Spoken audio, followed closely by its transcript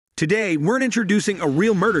Today, we're introducing a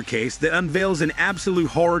real murder case that unveils an absolute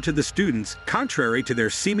horror to the students, contrary to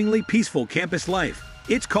their seemingly peaceful campus life.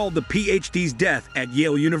 It's called the PhD's death at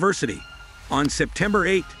Yale University. On September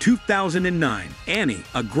 8, 2009, Annie,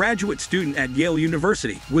 a graduate student at Yale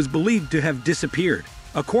University, was believed to have disappeared.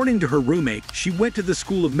 According to her roommate, she went to the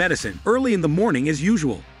School of Medicine early in the morning as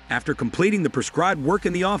usual. After completing the prescribed work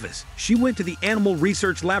in the office, she went to the Animal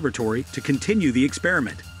Research Laboratory to continue the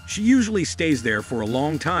experiment. She usually stays there for a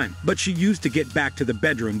long time, but she used to get back to the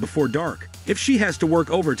bedroom before dark. If she has to work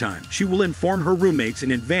overtime, she will inform her roommates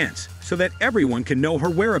in advance so that everyone can know her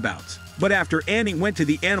whereabouts. But after Annie went to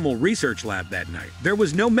the Animal Research Lab that night, there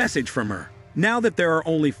was no message from her. Now that there are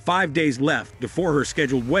only 5 days left before her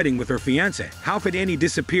scheduled wedding with her fiancé, how could Annie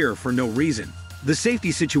disappear for no reason? The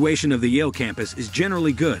safety situation of the Yale campus is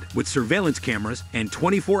generally good, with surveillance cameras and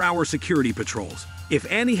 24-hour security patrols. If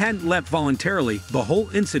Annie hadn't left voluntarily, the whole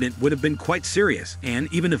incident would have been quite serious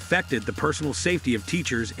and even affected the personal safety of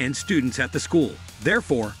teachers and students at the school.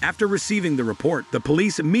 Therefore, after receiving the report, the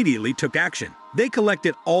police immediately took action. They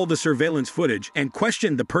collected all the surveillance footage and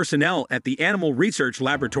questioned the personnel at the Animal Research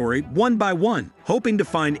Laboratory one by one, hoping to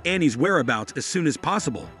find Annie's whereabouts as soon as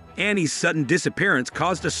possible. Annie's sudden disappearance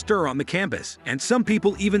caused a stir on the campus, and some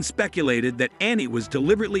people even speculated that Annie was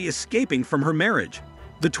deliberately escaping from her marriage.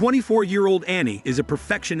 The 24-year-old Annie is a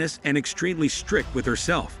perfectionist and extremely strict with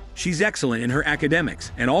herself. She's excellent in her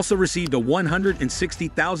academics and also received a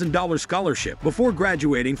 $160,000 scholarship before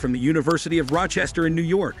graduating from the University of Rochester in New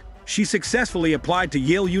York. She successfully applied to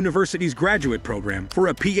Yale University's graduate program for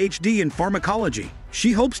a PhD in pharmacology.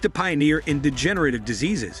 She hopes to pioneer in degenerative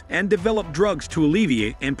diseases and develop drugs to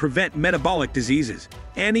alleviate and prevent metabolic diseases.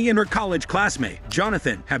 Annie and her college classmate,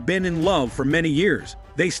 Jonathan, have been in love for many years.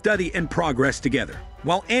 They study and progress together.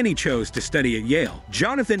 While Annie chose to study at Yale,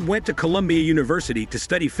 Jonathan went to Columbia University to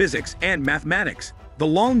study physics and mathematics. The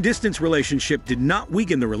long-distance relationship did not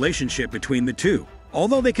weaken the relationship between the two.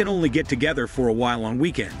 Although they can only get together for a while on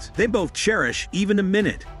weekends, they both cherish even a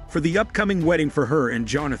minute. For the upcoming wedding for her and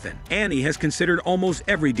Jonathan, Annie has considered almost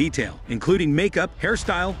every detail, including makeup,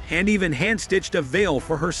 hairstyle, and even hand-stitched a veil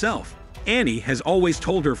for herself. Annie has always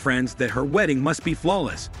told her friends that her wedding must be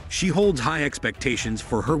flawless. She holds high expectations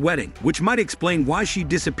for her wedding, which might explain why she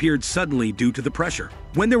disappeared suddenly due to the pressure.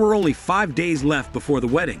 When there were only 5 days left before the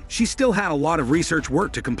wedding, she still had a lot of research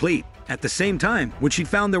work to complete. At the same time, when she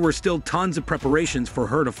found there were still tons of preparations for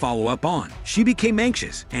her to follow up on, she became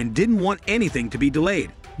anxious and didn't want anything to be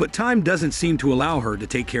delayed. But time doesn't seem to allow her to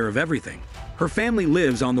take care of everything. Her family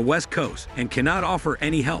lives on the West Coast and cannot offer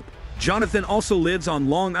any help. Jonathan also lives on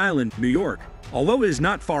Long Island, New York. Although it is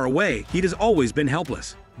not far away, he has always been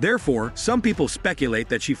helpless. Therefore, some people speculate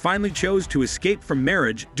that she finally chose to escape from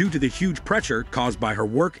marriage due to the huge pressure caused by her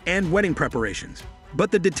work and wedding preparations. But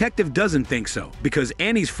the detective doesn't think so, because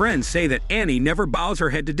Annie's friends say that Annie never bows her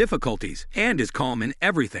head to difficulties and is calm in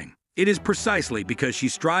everything. It is precisely because she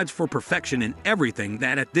strives for perfection in everything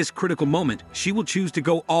that at this critical moment, she will choose to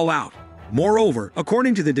go all out. Moreover,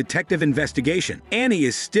 according to the detective investigation, Annie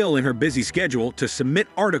is still in her busy schedule to submit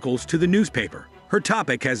articles to the newspaper. Her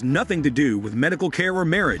topic has nothing to do with medical care or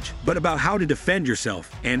marriage, but about how to defend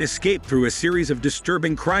yourself and escape through a series of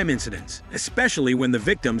disturbing crime incidents, especially when the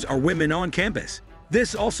victims are women on campus.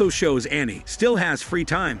 This also shows Annie still has free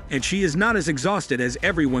time, and she is not as exhausted as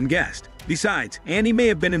everyone guessed. Besides, Annie may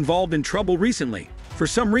have been involved in trouble recently. For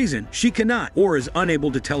some reason, she cannot or is unable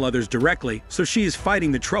to tell others directly, so she is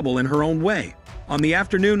fighting the trouble in her own way. On the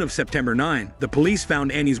afternoon of September 9, the police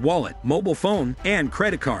found Annie's wallet, mobile phone, and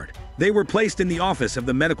credit card. They were placed in the office of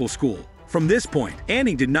the medical school. From this point,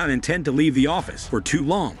 Annie did not intend to leave the office for too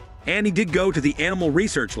long. Annie did go to the Animal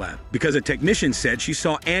Research Lab because a technician said she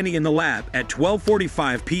saw Annie in the lab at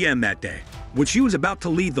 12:45 p.m. that day. When she was about to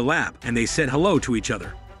leave the lab, and they said hello to each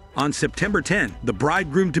other. On September 10, the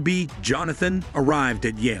bridegroom-to-be, Jonathan, arrived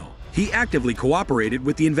at Yale. He actively cooperated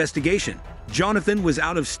with the investigation. Jonathan was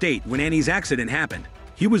out of state when Annie's accident happened.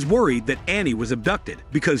 He was worried that Annie was abducted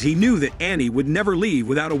because he knew that Annie would never leave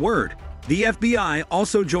without a word. The FBI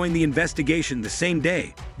also joined the investigation the same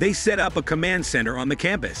day. They set up a command center on the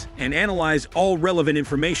campus and analyzed all relevant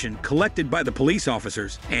information collected by the police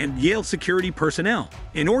officers and Yale security personnel.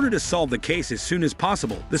 In order to solve the case as soon as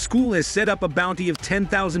possible, the school has set up a bounty of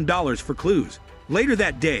 $10,000 for clues. Later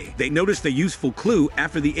that day, they noticed a useful clue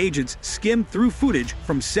after the agents skimmed through footage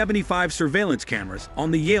from 75 surveillance cameras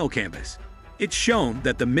on the Yale campus. It's shown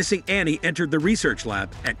that the missing Annie entered the research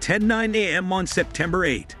lab at 10:09 a.m. on September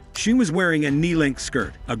 8. She was wearing a knee-length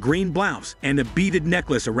skirt, a green blouse, and a beaded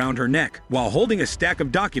necklace around her neck, while holding a stack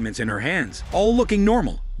of documents in her hands, all looking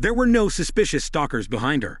normal. There were no suspicious stalkers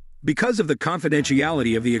behind her. Because of the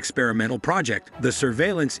confidentiality of the experimental project, the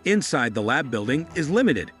surveillance inside the lab building is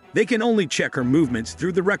limited. They can only check her movements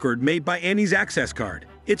through the record made by Annie's access card.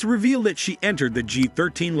 It's revealed that she entered the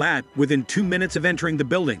G13 lab within 2 minutes of entering the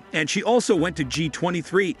building, and she also went to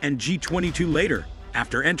G23 and G22 later.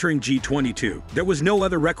 After entering G22, there was no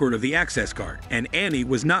other record of the access card, and Annie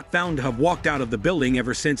was not found to have walked out of the building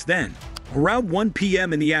ever since then. Around 1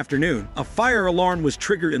 p.m. in the afternoon, a fire alarm was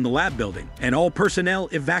triggered in the lab building, and all personnel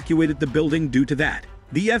evacuated the building due to that.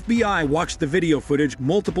 The FBI watched the video footage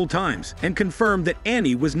multiple times and confirmed that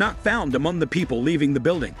Annie was not found among the people leaving the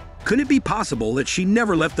building. Could it be possible that she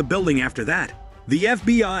never left the building after that? The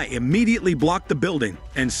FBI immediately blocked the building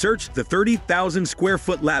and searched the 30,000 square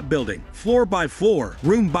foot lab building, floor by floor,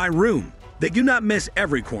 room by room. They do not miss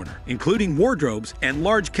every corner, including wardrobes and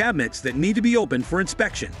large cabinets that need to be opened for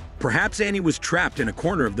inspection. Perhaps Annie was trapped in a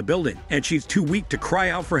corner of the building, and she's too weak to cry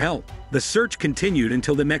out for help. The search continued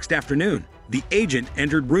until the next afternoon. The agent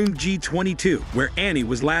entered room G22, where Annie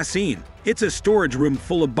was last seen. It's a storage room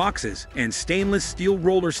full of boxes and stainless steel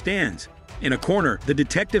roller stands. In a corner, the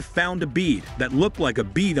detective found a bead that looked like a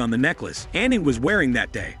bead on the necklace Annie was wearing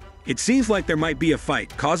that day. It seems like there might be a fight,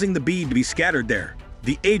 causing the bead to be scattered there.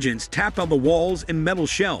 The agents tapped on the walls and metal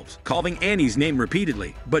shelves, calling Annie's name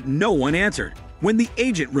repeatedly, but no one answered. When the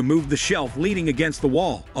agent removed the shelf leaning against the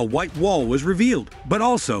wall, a white wall was revealed, but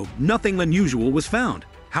also nothing unusual was found.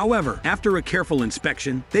 However, after a careful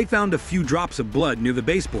inspection, they found a few drops of blood near the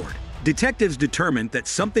baseboard. Detectives determined that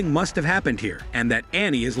something must have happened here, and that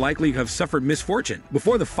Annie is likely to have suffered misfortune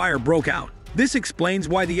before the fire broke out. This explains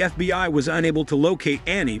why the FBI was unable to locate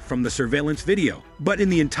Annie from the surveillance video. But in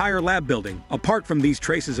the entire lab building, apart from these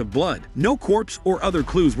traces of blood, no corpse or other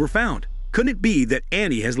clues were found. Could it be that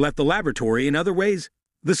Annie has left the laboratory in other ways?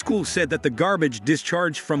 The school said that the garbage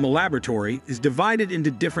discharged from the laboratory is divided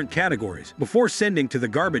into different categories before sending to the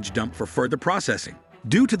garbage dump for further processing.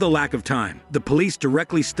 Due to the lack of time, the police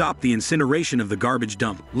directly stopped the incineration of the garbage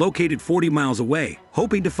dump, located 40 miles away,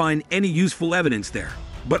 hoping to find any useful evidence there.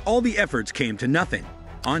 But all the efforts came to nothing.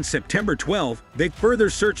 On September 12, they further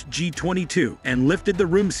searched G22 and lifted the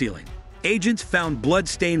room ceiling. Agents found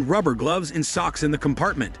blood-stained rubber gloves and socks in the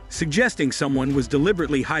compartment, suggesting someone was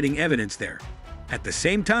deliberately hiding evidence there. At the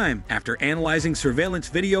same time, after analyzing surveillance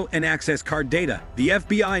video and access card data, the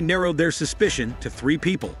FBI narrowed their suspicion to 3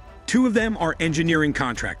 people. 2 of them are engineering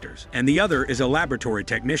contractors, and the other is a laboratory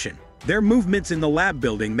technician. Their movements in the lab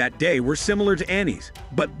building that day were similar to Annie's,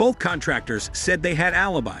 but both contractors said they had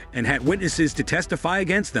alibi and had witnesses to testify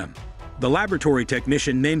against them. The laboratory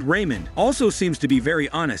technician named Raymond also seems to be very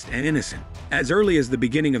honest and innocent. As early as the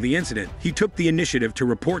beginning of the incident, he took the initiative to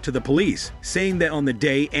report to the police, saying that on the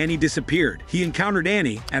day Annie disappeared, he encountered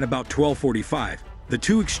Annie at about 12:45. The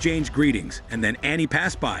 2 exchanged greetings, and then Annie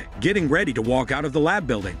passed by, getting ready to walk out of the lab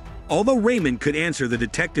building. Although Raymond could answer the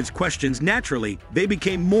detectives' questions naturally, they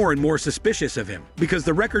became more and more suspicious of him, because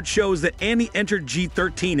the record shows that Annie entered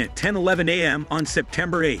G13 at 10:11 a.m. on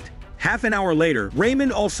September 8. Half an hour later,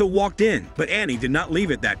 Raymond also walked in, but Annie did not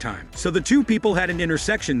leave at that time, so the 2 people had an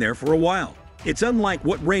intersection there for a while. It's unlike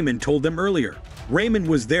what Raymond told them earlier. Raymond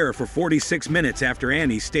was there for 46 minutes after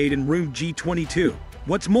Annie stayed in room G22.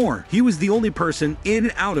 What's more, he was the only person in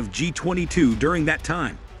and out of G22 during that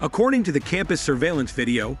time. According to the campus surveillance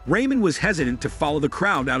video, Raymond was hesitant to follow the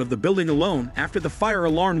crowd out of the building alone after the fire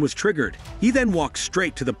alarm was triggered. He then walked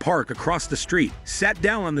straight to the park across the street, sat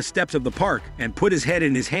down on the steps of the park, and put his head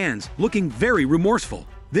in his hands, looking very remorseful.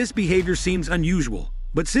 This behavior seems unusual.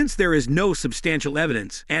 But since there is no substantial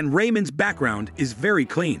evidence, and Raymond's background is very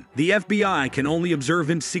clean, the FBI can only observe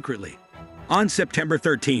him secretly. On September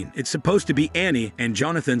 13, it's supposed to be Annie and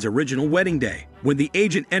Jonathan's original wedding day. When the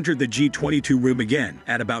agent entered the G22 room again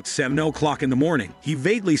at about 7 o'clock in the morning, he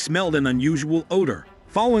vaguely smelled an unusual odor.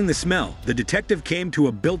 Following the smell, the detective came to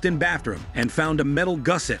a built-in bathroom and found a metal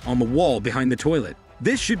gusset on the wall behind the toilet.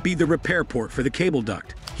 This should be the repair port for the cable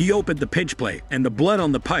duct. He opened the pinch plate, and the blood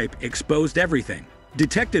on the pipe exposed everything.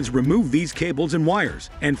 Detectives removed these cables and wires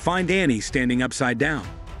and find Annie standing upside down.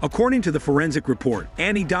 According to the forensic report,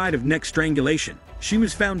 Annie died of neck strangulation. She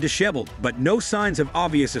was found disheveled, but no signs of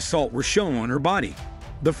obvious assault were shown on her body.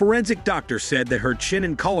 The forensic doctor said that her chin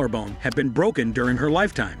and collarbone had been broken during her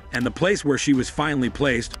lifetime, and the place where she was finally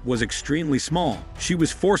placed was extremely small. She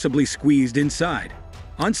was forcibly squeezed inside.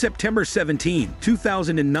 On September 17,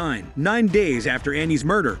 2009, 9 days after Annie's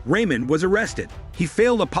murder, Raymond was arrested. He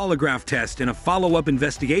failed a polygraph test in a follow-up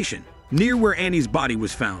investigation. Near where Annie's body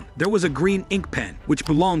was found, there was a green ink pen, which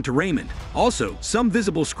belonged to Raymond. Also, some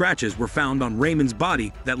visible scratches were found on Raymond's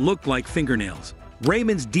body that looked like fingernails.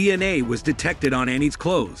 Raymond's DNA was detected on Annie's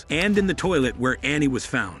clothes and in the toilet where Annie was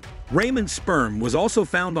found. Raymond's sperm was also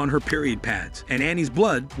found on her period pads, and Annie's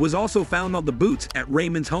blood was also found on the boots at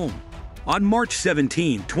Raymond's home. On March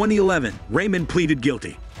 17, 2011, Raymond pleaded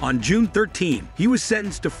guilty. On June 13, he was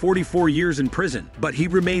sentenced to 44 years in prison, but he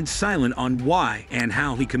remained silent on why and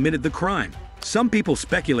how he committed the crime. Some people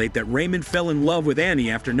speculate that Raymond fell in love with Annie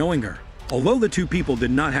after knowing her. Although the two people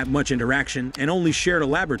did not have much interaction and only shared a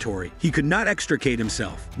laboratory, he could not extricate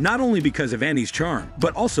himself, not only because of Annie's charm,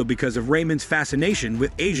 but also because of Raymond's fascination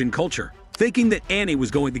with Asian culture. Thinking that Annie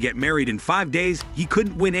was going to get married in 5 days, he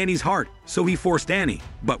couldn't win Annie's heart, so he forced Annie.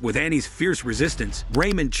 But with Annie's fierce resistance,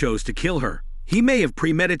 Raymond chose to kill her. He may have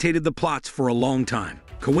premeditated the plots for a long time.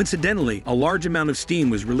 Coincidentally, a large amount of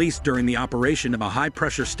steam was released during the operation of a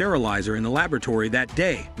high-pressure sterilizer in the laboratory that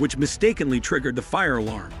day, which mistakenly triggered the fire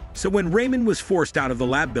alarm. So when Raymond was forced out of the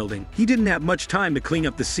lab building, he didn't have much time to clean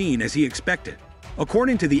up the scene as he expected.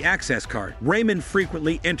 According to the access card, Raymond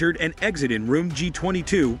frequently entered and exited room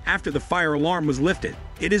G22 after the fire alarm was lifted.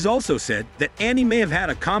 It is also said that Annie may have had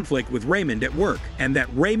a conflict with Raymond at work, and that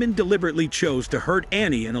Raymond deliberately chose to hurt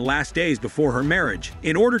Annie in the last days before her marriage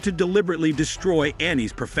in order to deliberately destroy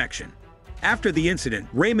Annie's perfection. After the incident,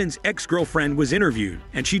 Raymond's ex-girlfriend was interviewed,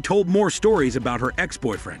 and she told more stories about her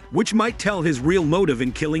ex-boyfriend, which might tell his real motive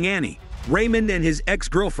in killing Annie. Raymond and his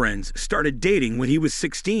ex-girlfriends started dating when he was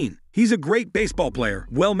 16. He's a great baseball player,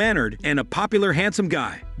 well-mannered, and a popular handsome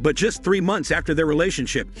guy. But just 3 months after their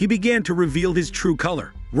relationship, he began to reveal his true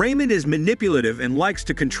color. Raymond is manipulative and likes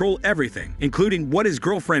to control everything, including what his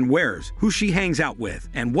girlfriend wears, who she hangs out with,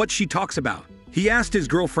 and what she talks about. He asked his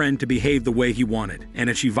girlfriend to behave the way he wanted, and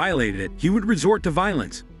if she violated it, he would resort to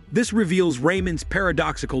violence. This reveals Raymond's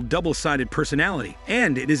paradoxical double-sided personality,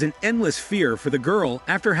 and it is an endless fear for the girl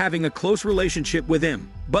after having a close relationship with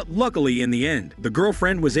him. But luckily, in the end, the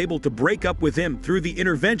girlfriend was able to break up with him through the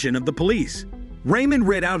intervention of the police. Raymond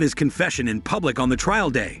read out his confession in public on the trial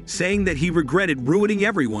day, saying that he regretted ruining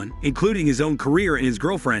everyone, including his own career and his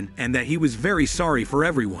girlfriend, and that he was very sorry for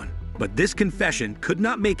everyone. But this confession could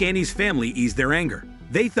not make Annie's family ease their anger.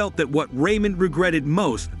 They felt that what Raymond regretted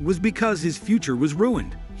most was because his future was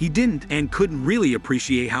ruined. He didn't and couldn't really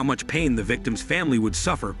appreciate how much pain the victim's family would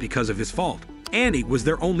suffer because of his fault. Annie was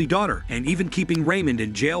their only daughter, and even keeping Raymond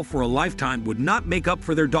in jail for a lifetime would not make up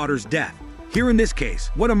for their daughter's death. Here in this case,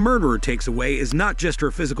 what a murderer takes away is not just her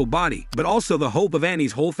physical body, but also the hope of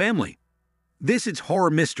Annie's whole family. This is Horror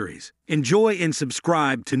Mysteries. Enjoy and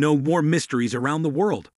subscribe to know more mysteries around the world.